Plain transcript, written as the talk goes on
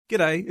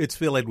G'day, it's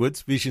Phil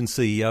Edwards, Vision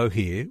CEO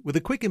here, with a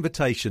quick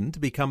invitation to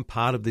become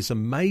part of this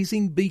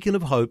amazing beacon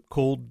of hope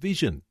called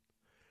Vision.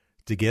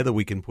 Together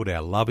we can put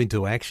our love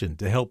into action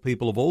to help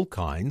people of all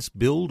kinds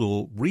build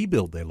or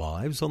rebuild their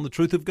lives on the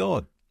truth of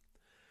God.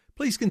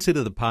 Please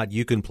consider the part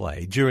you can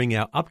play during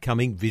our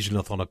upcoming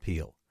Visionathon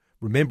appeal,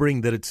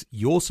 remembering that it's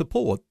your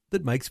support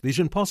that makes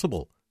Vision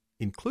possible,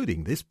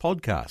 including this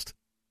podcast.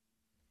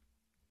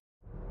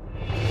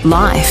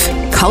 Life,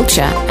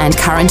 culture and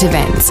current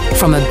events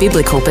from a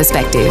biblical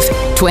perspective.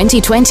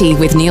 2020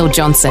 with Neil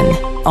Johnson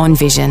on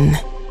Vision.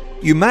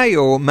 You may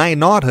or may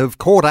not have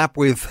caught up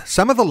with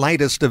some of the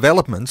latest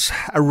developments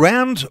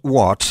around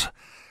what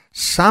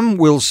some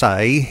will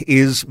say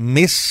is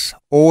mis-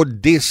 or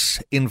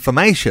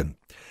disinformation.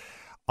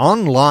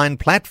 Online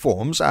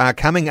platforms are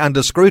coming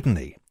under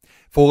scrutiny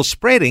for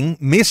spreading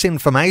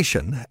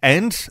misinformation,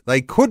 and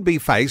they could be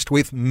faced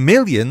with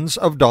millions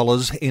of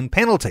dollars in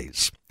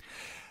penalties.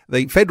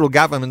 The federal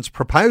government's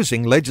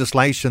proposing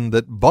legislation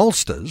that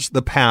bolsters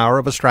the power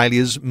of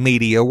Australia's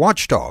media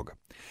watchdog.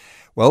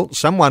 Well,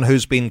 someone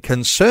who's been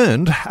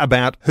concerned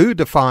about who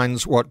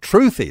defines what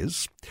truth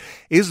is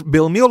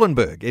Bill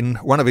Muehlenberg in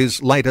one of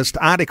his latest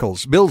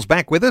articles. Bill's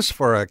back with us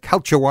for a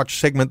Culture Watch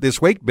segment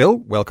this week. Bill,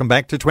 welcome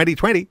back to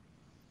 2020.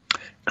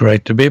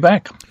 Great to be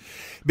back.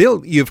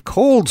 Bill, you've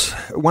called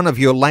one of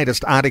your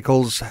latest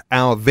articles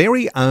our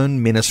very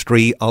own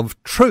ministry of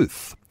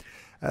truth.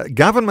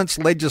 Government's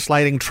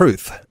legislating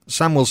truth.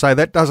 Some will say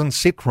that doesn't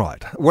sit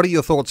right. What are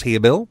your thoughts here,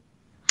 Bill?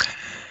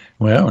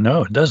 Well,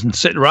 no, it doesn't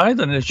sit right,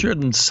 and it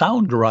shouldn't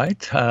sound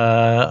right.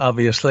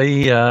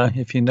 Obviously,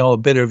 if you know a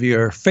bit of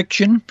your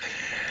fiction,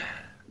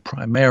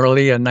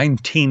 primarily a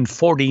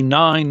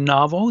 1949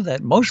 novel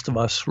that most of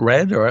us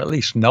read or at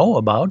least know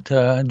about,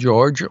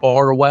 George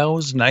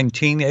Orwell's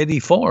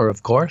 1984,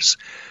 of course.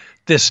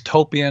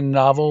 Dystopian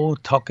novel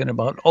talking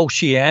about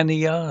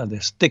Oceania,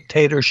 this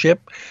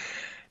dictatorship.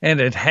 And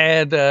it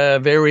had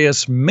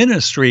various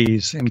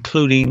ministries,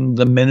 including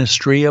the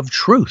Ministry of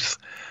Truth.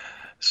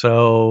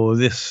 So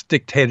this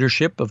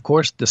dictatorship, of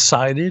course,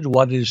 decided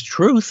what is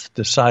truth,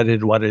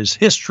 decided what is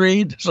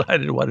history,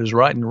 decided what is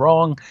right and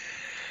wrong.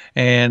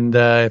 And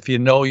if you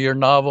know your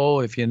novel,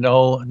 if you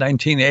know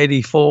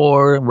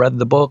 1984, read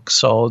the book,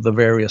 saw the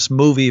various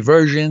movie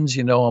versions,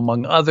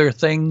 among other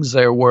things,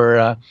 there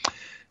were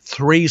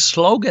 3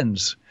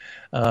 slogans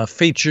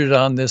featured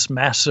on this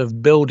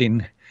massive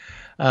building.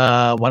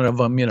 One of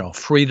them,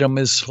 freedom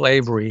is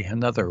slavery.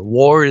 Another,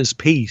 war is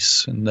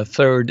peace. And the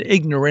third,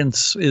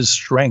 ignorance is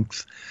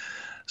strength.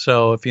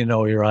 So if you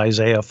know your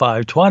Isaiah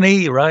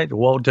 5:20, right,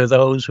 woe to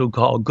those who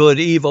call good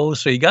evil.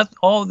 So you got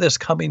all this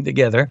coming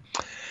together.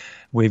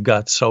 We've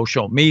got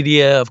social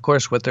media, of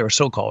course, with their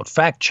so-called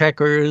fact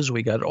checkers.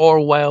 We got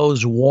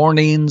Orwell's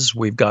warnings.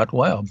 We've got,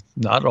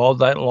 not all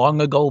that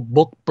long ago,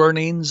 book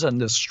burnings in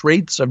the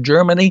streets of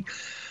Germany.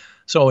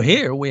 So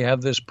here we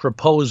have this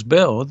proposed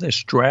bill,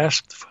 this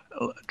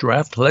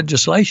draft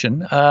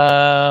legislation,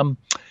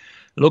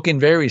 looking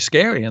very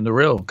scary. And the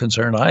real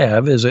concern I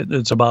have is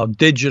it's about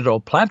digital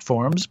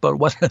platforms. But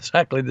what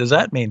exactly does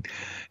that mean?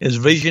 Is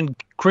Vision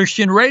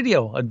Christian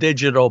Radio a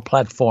digital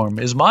platform?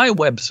 Is my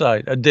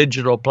website a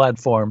digital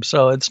platform?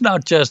 So it's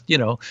not just,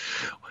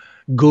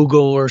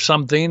 Google or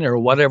something or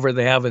whatever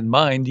they have in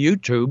mind,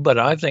 YouTube, but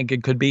I think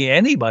it could be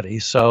anybody.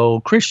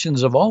 So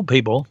Christians of all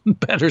people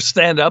better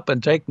stand up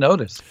and take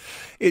notice.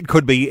 It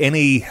could be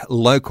any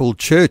local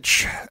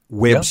church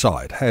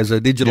website has a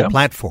digital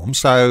platform.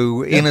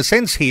 So in a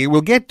sense here,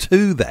 we'll get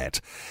to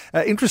that.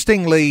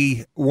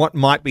 Interestingly, what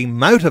might be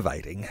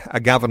motivating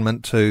a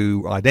government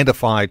to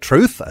identify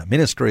truth, a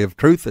ministry of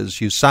truth, as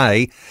you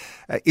say,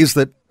 is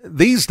that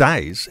these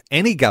days,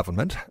 any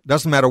government,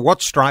 doesn't matter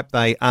what stripe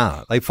they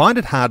are, they find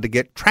it hard to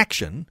get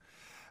traction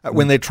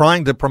when they're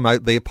trying to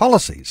promote their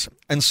policies.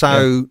 And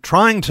so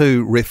trying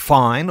to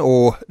refine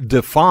or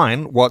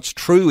define what's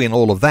true in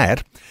all of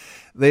that,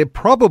 they're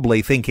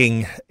probably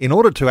thinking, in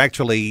order to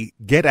actually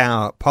get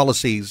our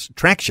policies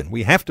traction,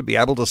 we have to be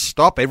able to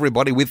stop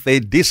everybody with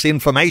their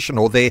disinformation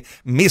or their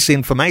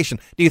misinformation.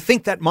 Do you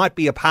think that might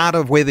be a part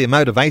of where their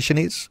motivation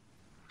is?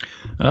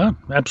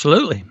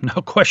 Absolutely.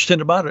 No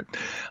question about it.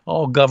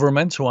 All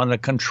governments want to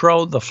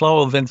control the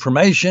flow of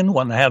information,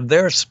 want to have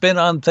their spin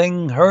on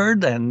thing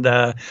heard, and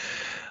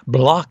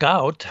block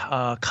out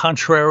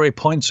contrary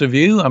points of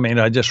view. I mean,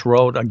 I just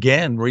wrote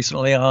again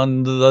recently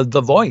on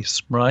the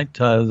Voice, right?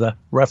 The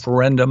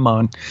referendum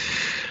on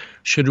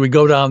should we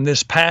go down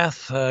this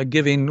path,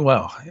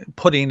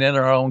 putting in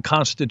our own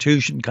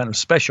constitution kind of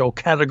special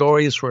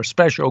categories for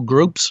special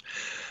groups.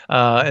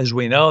 As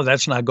we know,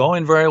 that's not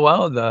going very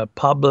well. The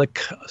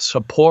public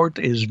support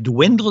is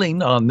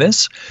dwindling on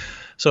this.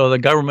 So the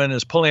government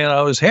is pulling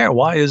out its hair.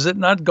 Why is it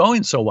not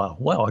going so well?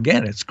 Well,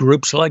 again, it's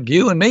groups like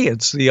you and me.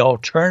 It's the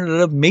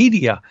alternative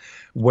media.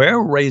 We're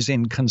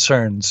raising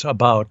concerns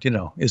about,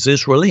 is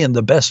this really in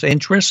the best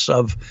interests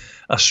of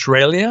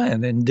Australia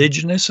and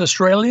Indigenous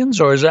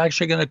Australians, or is it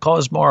actually going to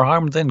cause more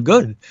harm than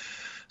good?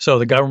 So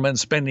the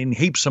government's spending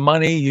heaps of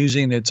money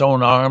using its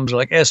own arms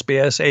like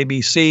SBS,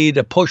 ABC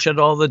to push it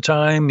all the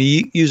time,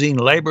 using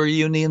labor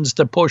unions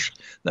to push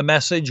the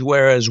message,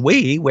 whereas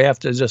we have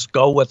to just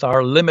go with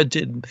our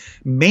limited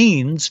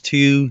means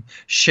to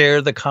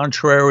share the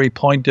contrary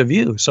point of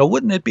view. So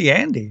wouldn't it be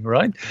handy,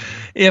 right?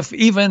 If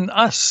even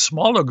us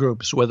smaller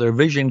groups, whether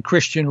Vision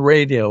Christian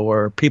Radio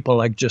or people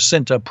like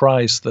Jacinta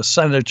Price, the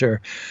senator,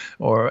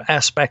 or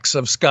aspects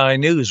of Sky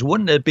News,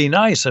 wouldn't it be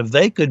nice if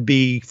they could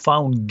be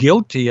found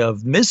guilty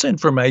of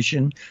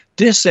misinformation,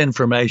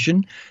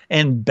 disinformation,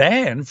 and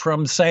banned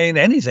from saying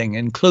anything,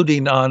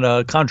 including on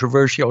a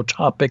controversial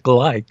topic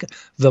like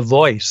The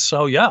Voice?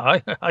 So, yeah,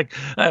 I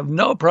have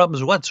no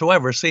problems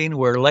whatsoever seeing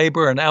where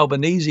Labour and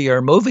Albanese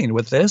are moving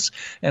with this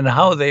and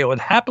how they would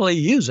happily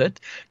use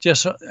it,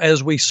 just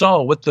as we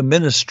saw with the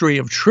Ministry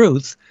of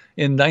Truth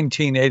in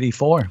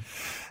 1984.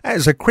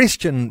 As a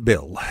Christian,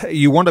 Bill,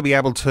 you want to be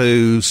able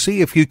to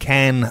see if you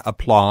can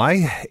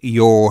apply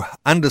your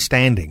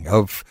understanding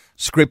of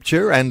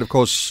Scripture, and of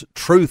course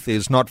truth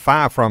is not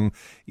far from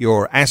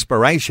your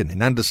aspiration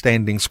in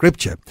understanding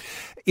Scripture.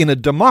 In a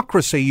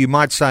democracy, you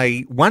might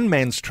say one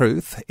man's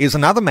truth is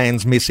another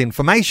man's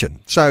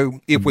misinformation.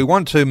 So if we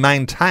want to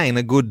maintain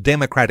a good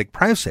democratic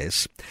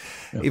process,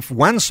 if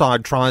one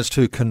side tries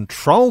to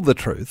control the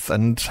truth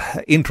and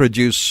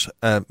introduce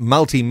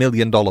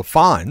multi-million-dollar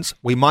fines,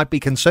 we might be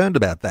concerned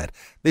about that.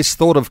 This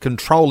thought of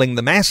controlling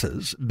the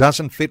masses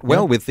doesn't fit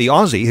well with the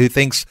Aussie who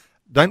thinks,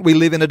 don't we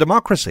live in a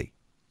democracy?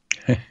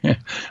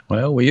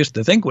 Well, we used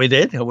to think we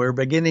did. We're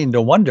beginning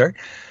to wonder.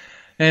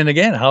 And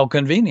again, how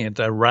convenient.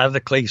 A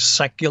radically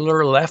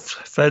secular left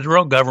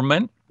federal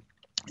government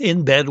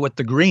in bed with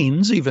the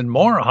Greens, even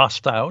more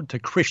hostile to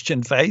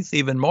Christian faith,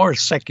 even more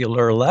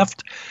secular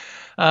left.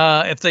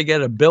 If they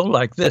get a bill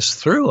like this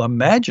through,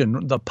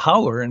 imagine the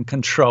power and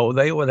control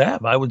they would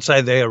have. I would say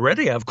they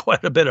already have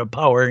quite a bit of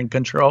power and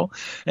control,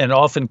 and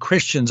often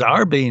Christians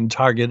are being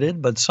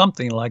targeted, but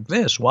something like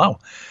this, wow,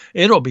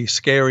 it'll be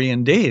scary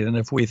indeed. And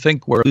if we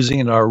think we're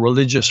losing our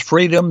religious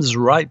freedoms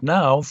right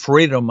now,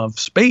 freedom of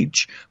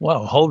speech,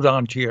 well, hold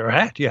on to your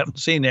hat. You haven't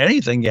seen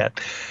anything yet.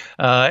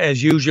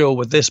 As usual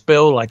with this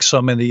bill, like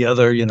so many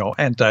other,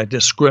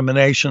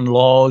 anti-discrimination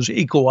laws,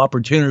 equal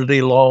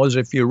opportunity laws,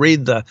 if you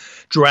read the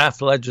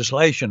draft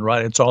legislation,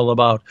 right, it's all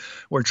about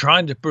we're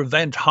trying to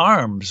prevent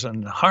harms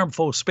and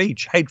harmful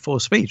speech, hateful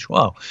speech.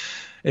 Well,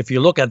 if you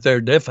look at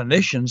their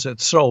definitions,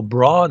 it's so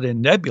broad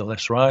and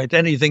nebulous, right?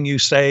 Anything you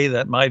say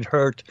that might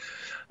hurt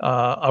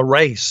a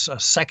race, a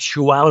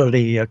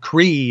sexuality, a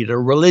creed, a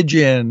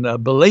religion, a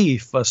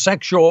belief, a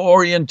sexual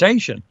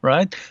orientation,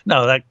 right?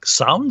 Now, that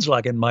sounds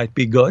like it might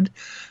be good,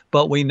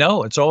 but we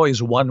know it's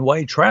always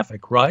one-way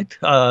traffic, right?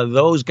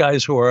 Those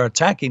guys who are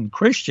attacking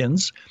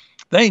Christians,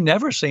 they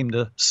never seem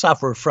to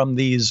suffer from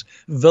these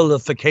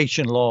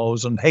vilification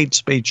laws and hate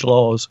speech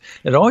laws.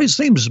 It always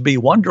seems to be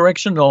one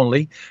direction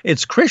only.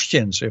 It's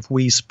Christians. If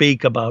we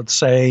speak about,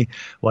 say,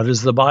 what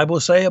does the Bible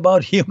say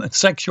about human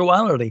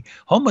sexuality,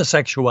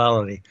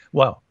 homosexuality?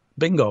 Well,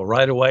 bingo,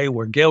 right away,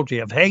 we're guilty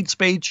of hate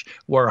speech.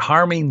 We're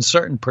harming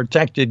certain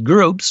protected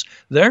groups.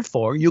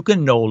 Therefore, you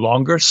can no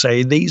longer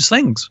say these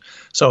things.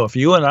 So if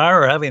you and I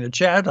are having a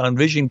chat on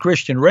Vision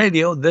Christian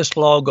Radio, this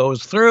law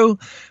goes through,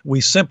 we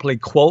simply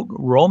quote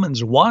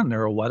Romans 1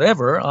 or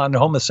whatever on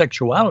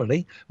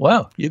homosexuality.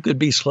 Well, you could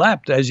be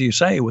slapped, as you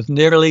say, with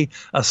nearly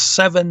a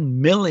 $7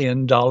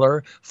 million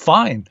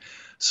fine.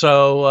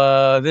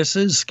 So this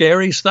is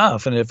scary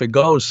stuff. And if it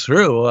goes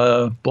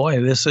through,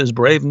 boy, this is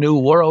Brave New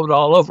World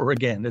all over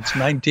again. It's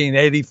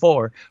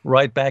 1984,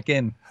 right back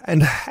in.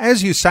 And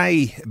as you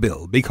say,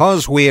 Bill,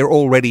 because we're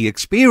already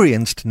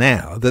experienced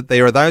now that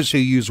there are those who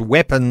use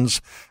weapons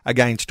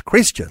against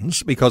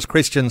Christians, because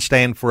Christians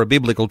stand for a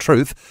biblical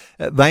truth,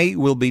 they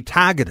will be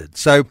targeted.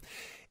 So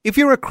if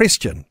you're a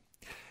Christian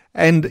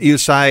and you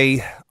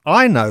say,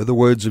 I know the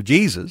words of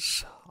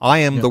Jesus, I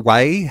am the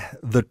way,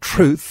 the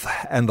truth,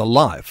 and the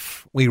life.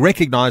 We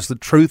recognize that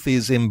truth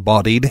is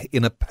embodied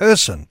in a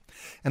person,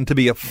 and to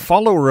be a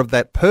follower of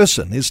that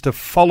person is to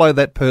follow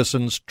that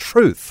person's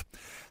truth.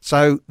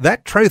 So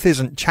that truth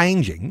isn't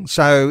changing.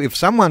 So if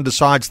someone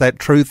decides that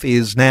truth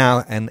is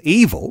now an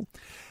evil,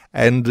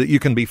 and you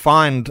can be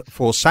fined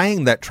for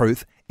saying that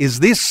truth,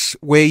 is this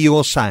where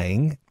you're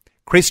saying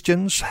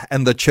Christians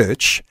and the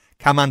church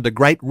come under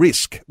great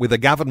risk with a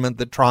government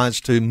that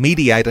tries to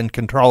mediate and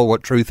control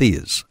what truth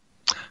is?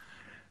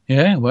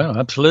 Yeah, well,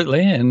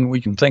 absolutely. And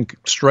we can think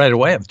straight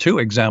away of two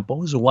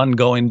examples, one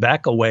going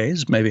back a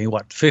ways, maybe,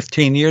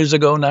 15 years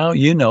ago now?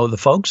 You know the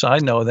folks, I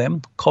know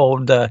them,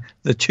 called the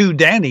Two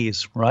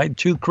Dannies, right?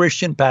 Two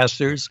Christian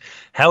pastors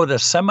held a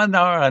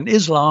seminar on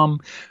Islam,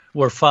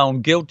 were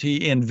found guilty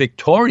in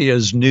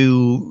Victoria's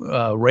new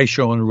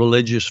racial and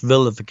religious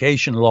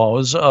vilification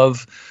laws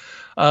of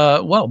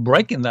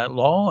breaking that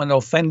law and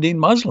offending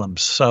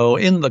Muslims. So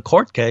in the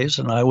court case,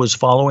 and I was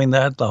following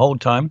that the whole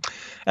time,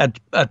 at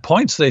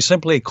points they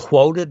simply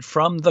quoted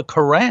from the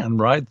Quran,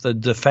 right? The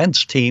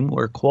defense team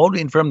were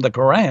quoting from the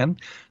Quran,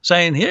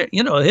 saying, here,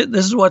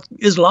 this is what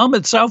Islam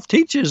itself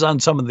teaches on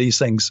some of these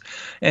things.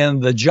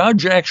 And the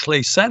judge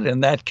actually said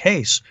in that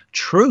case,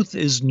 truth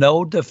is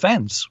no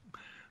defense,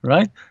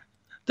 right?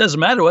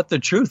 Doesn't matter what the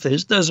truth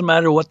is. Doesn't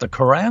matter what the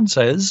Quran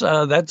says.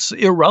 That's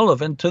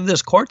irrelevant to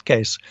this court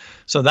case.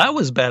 So that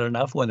was bad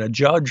enough when a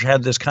judge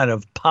had this kind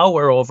of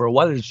power over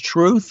what is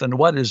truth and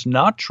what is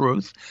not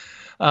truth.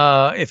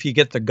 If you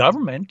get the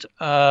government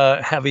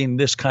having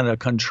this kind of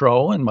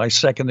control, and my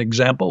second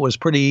example was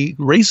pretty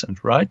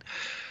recent, right?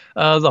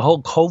 The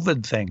whole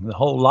COVID thing, the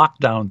whole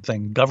lockdown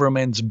thing,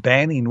 governments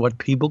banning what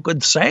people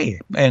could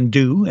say and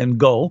do and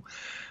go.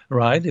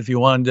 Right, if you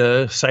wanted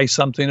to say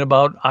something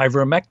about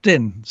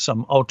ivermectin,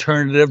 some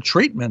alternative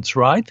treatments,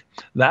 right,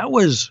 that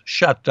was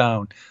shut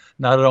down.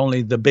 Not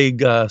only the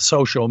big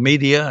social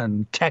media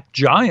and tech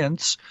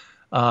giants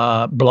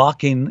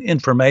blocking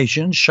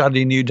information,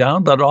 shutting you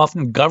down, but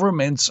often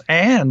governments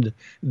and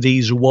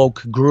these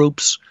woke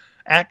groups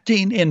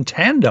acting in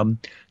tandem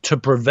to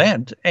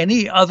prevent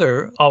any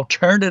other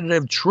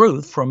alternative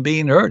truth from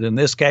being heard. In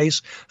this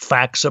case,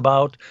 facts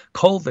about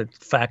COVID,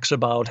 facts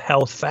about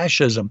health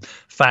fascism,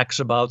 facts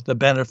about the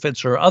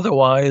benefits or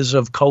otherwise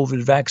of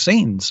COVID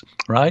vaccines,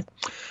 right?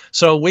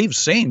 So we've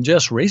seen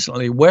just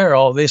recently where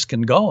all this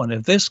can go. And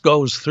if this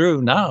goes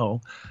through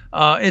now,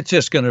 it's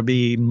just going to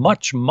be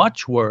much,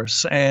 much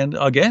worse. And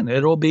again,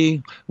 it'll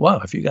be,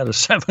 if you got a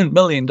 $7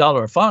 million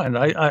fine,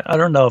 I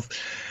don't know if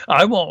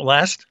I won't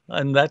last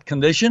in that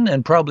condition.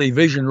 And probably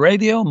Vision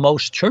Radio,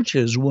 most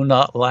churches will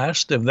not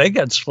last if they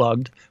get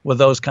slugged with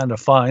those kind of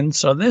fines.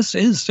 So this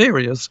is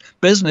serious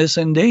business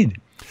indeed.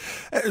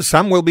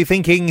 Some will be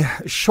thinking,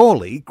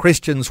 surely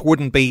Christians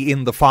wouldn't be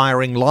in the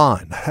firing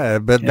line,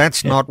 but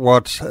that's not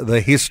what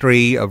the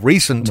history of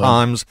recent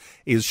times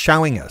is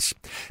showing us.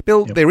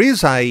 Bill, there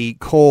is a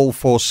call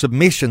for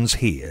submissions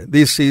here.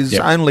 This is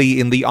only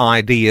in the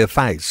idea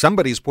phase.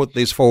 Somebody's put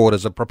this forward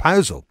as a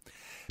proposal.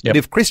 But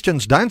if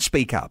Christians don't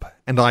speak up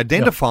and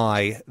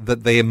identify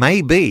that there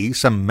may be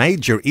some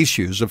major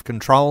issues of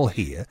control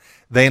here,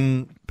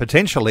 then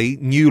potentially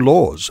new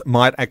laws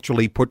might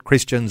actually put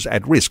Christians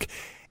at risk.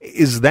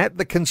 Is that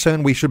the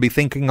concern we should be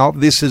thinking of?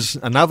 This is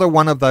another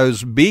one of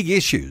those big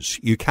issues.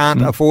 You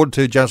can't afford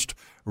to just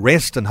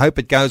rest and hope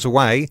it goes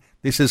away.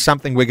 This is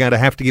something we're going to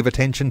have to give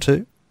attention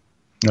to.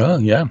 Oh,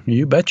 yeah,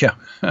 you betcha.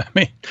 I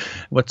mean,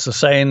 what's the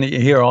saying that you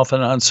hear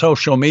often on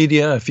social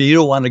media? If you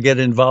don't want to get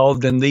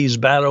involved in these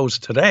battles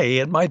today,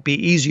 it might be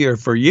easier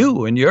for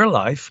you in your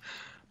life,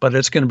 but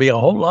it's going to be a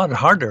whole lot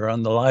harder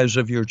on the lives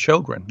of your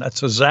children.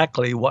 That's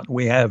exactly what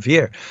we have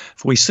here.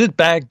 If we sit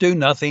back, do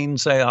nothing,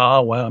 say,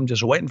 I'm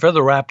just waiting for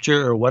the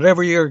rapture or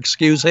whatever your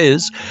excuse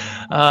is,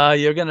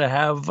 you're going to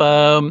have,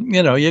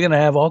 you're going to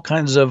have all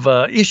kinds of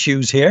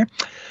issues here.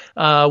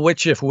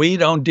 Which if we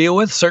don't deal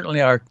with,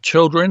 certainly our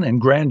children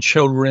and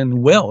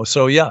grandchildren will.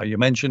 So, you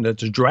mentioned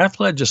it's a draft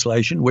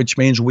legislation, which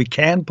means we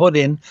can put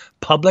in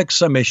public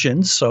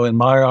submissions. So in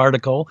my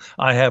article,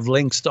 I have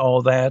links to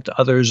all that.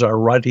 Others are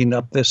writing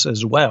up this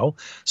as well.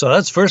 So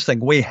that's the first thing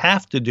we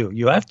have to do.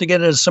 You have to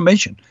get a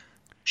submission.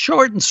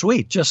 Short and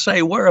sweet. Just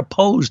say we're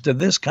opposed to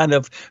this kind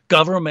of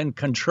government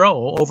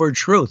control over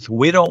truth.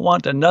 We don't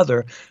want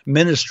another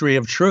ministry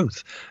of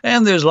truth.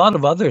 And there's a lot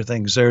of other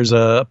things. There's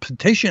a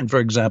petition, for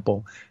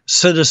example.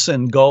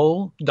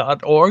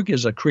 CitizenGoal.org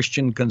is a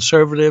Christian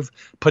conservative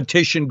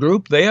petition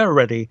group. They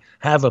already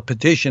have a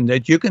petition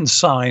that you can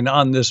sign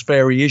on this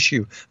very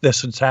issue,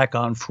 this attack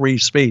on free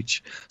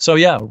speech. So,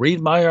 read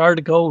my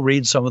article,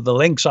 read some of the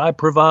links I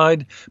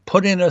provide,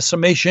 put in a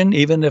submission,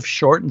 even if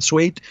short and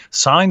sweet,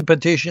 sign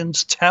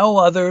petitions, tell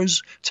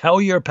others,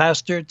 tell your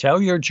pastor, tell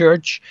your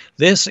church.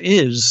 This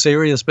is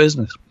serious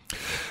business.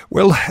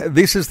 Well,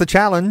 this is the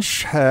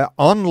challenge.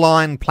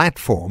 Online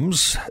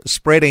platforms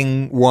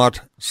spreading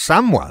what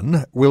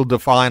someone will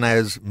define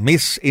as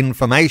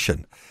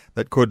misinformation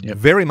that could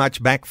very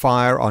much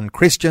backfire on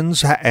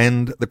Christians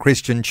and the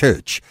Christian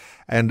church,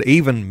 and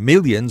even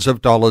millions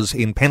of dollars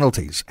in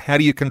penalties. How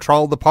do you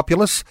control the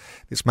populace?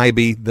 This may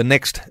be the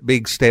next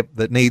big step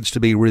that needs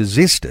to be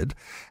resisted,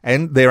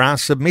 and there are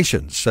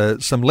submissions.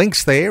 Some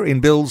links there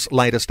in Bill's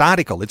latest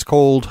article. It's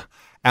called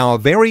Our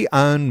Very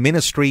Own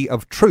Ministry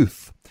of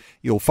Truth.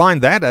 You'll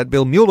find that at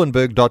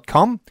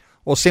billmuehlenberg.com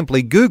or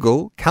simply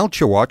Google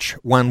Culture Watch,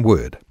 one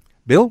word.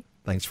 Bill,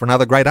 thanks for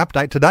another great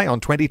update today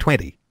on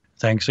 2020.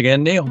 Thanks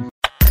again, Neil.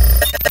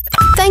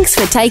 Thanks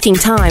for taking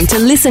time to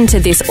listen to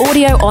this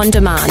audio on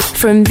demand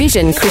from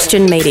Vision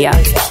Christian Media.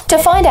 To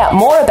find out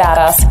more about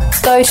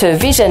us, go to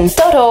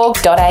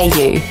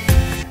vision.org.au.